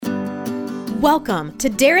Welcome to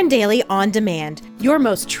Darren Daily On Demand, your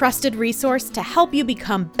most trusted resource to help you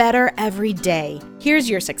become better every day. Here's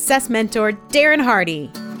your success mentor, Darren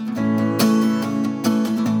Hardy.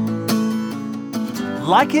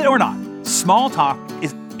 Like it or not, small talk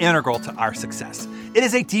is integral to our success. It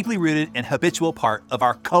is a deeply rooted and habitual part of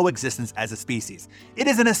our coexistence as a species. It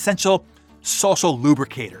is an essential social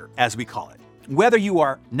lubricator, as we call it. Whether you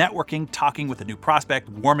are networking, talking with a new prospect,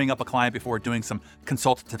 warming up a client before doing some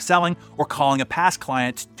consultative selling, or calling a past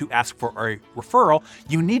client to ask for a referral,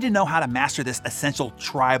 you need to know how to master this essential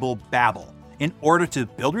tribal babble in order to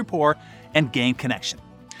build rapport and gain connection.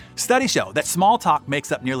 Studies show that small talk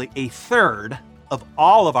makes up nearly a third of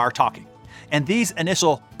all of our talking. And these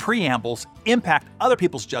initial preambles impact other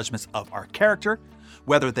people's judgments of our character,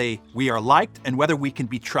 whether we are liked and whether we can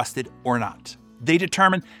be trusted or not. They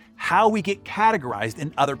determine how we get categorized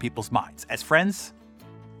in other people's minds as friends,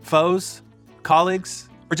 foes, colleagues,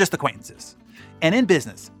 or just acquaintances. And in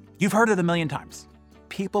business, you've heard it a million times.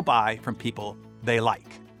 People buy from people they like.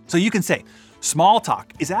 So you can say, small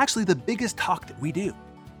talk is actually the biggest talk that we do.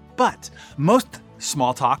 But most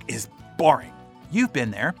small talk is boring. You've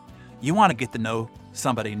been there. You want to get to know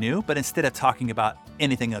somebody new, but instead of talking about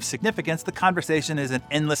anything of significance, the conversation is an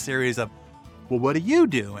endless series of, well, what do you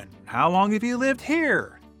do? And how long have you lived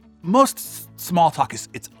here? Most small talk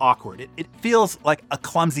it's awkward. It feels like a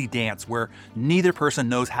clumsy dance where neither person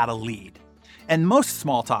knows how to lead. And most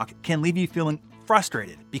small talk can leave you feeling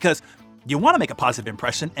frustrated because you want to make a positive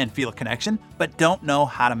impression and feel a connection, but don't know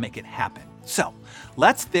how to make it happen. So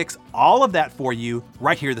let's fix all of that for you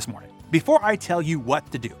right here this morning. Before I tell you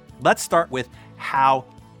what to do, let's start with how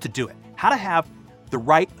to do it, how to have the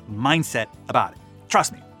right mindset about it.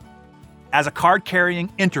 Trust me, as a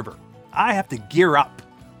card-carrying introvert, I have to gear up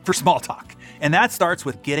for small talk, and that starts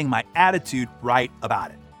with getting my attitude right about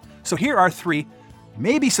it. So here are 3,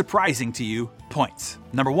 maybe surprising to you, points.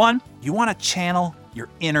 Number 1, you want to channel your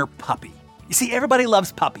inner puppy. You see, everybody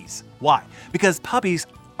loves puppies. Why? Because puppies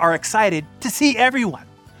are excited to see everyone.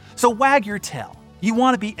 So wag your tail. You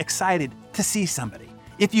want to be excited to see somebody.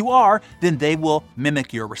 If you are, then they will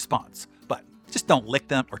mimic your response. But just don't lick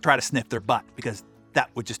them or try to sniff their butt because that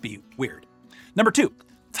would just be weird. Number 2,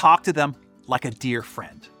 talk to them like a dear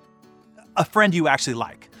friend. A friend you actually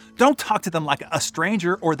like. Don't talk to them like a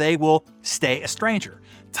stranger or they will stay a stranger.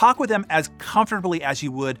 Talk with them as comfortably as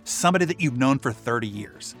you would somebody that you've known for 30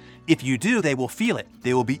 years. If you do, they will feel it.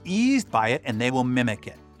 They will be eased by it and they will mimic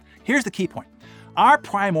it. Here's the key point. Our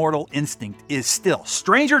primordial instinct is still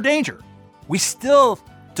stranger danger. We still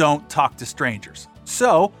don't talk to strangers.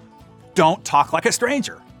 So don't talk like a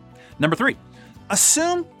stranger. Number 3,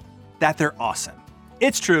 assume that they're awesome.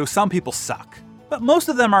 It's true, some people suck, but most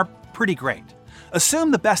of them are pretty great. Assume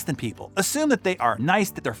the best in people. Assume that they are nice,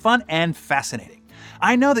 that they're fun and fascinating.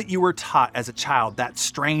 I know that you were taught as a child that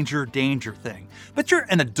stranger danger thing, but you're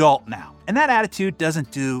an adult now, and that attitude doesn't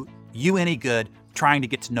do you any good trying to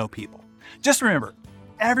get to know people. Just remember,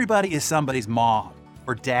 everybody is somebody's mom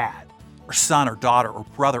or dad or son or daughter or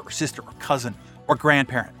brother or sister or cousin or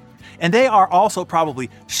grandparent. And they are also probably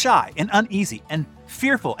shy and uneasy and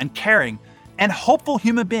fearful and caring and hopeful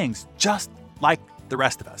human beings, just like the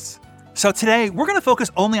rest of us. So today, we're going to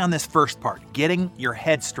focus only on this first part, getting your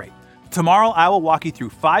head straight. Tomorrow, I will walk you through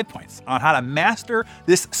 5 points on how to master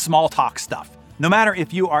this small talk stuff, no matter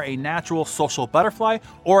if you are a natural social butterfly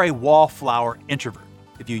or a wallflower introvert.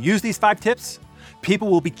 If you use these 5 tips, people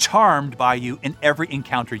will be charmed by you in every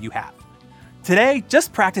encounter you have. Today,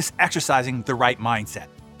 just practice exercising the right mindset.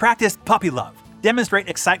 Practice puppy love. Demonstrate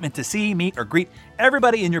excitement to see, meet, or greet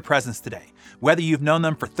everybody in your presence today. Whether you've known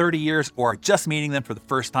them for 30 years or just meeting them for the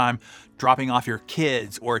first time, dropping off your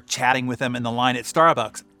kids, or chatting with them in the line at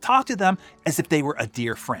Starbucks, talk to them as if they were a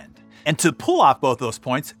dear friend. And to pull off both those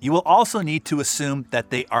points, you will also need to assume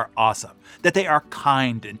that they are awesome, that they are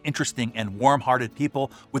kind and interesting and warm-hearted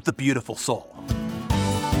people with a beautiful soul.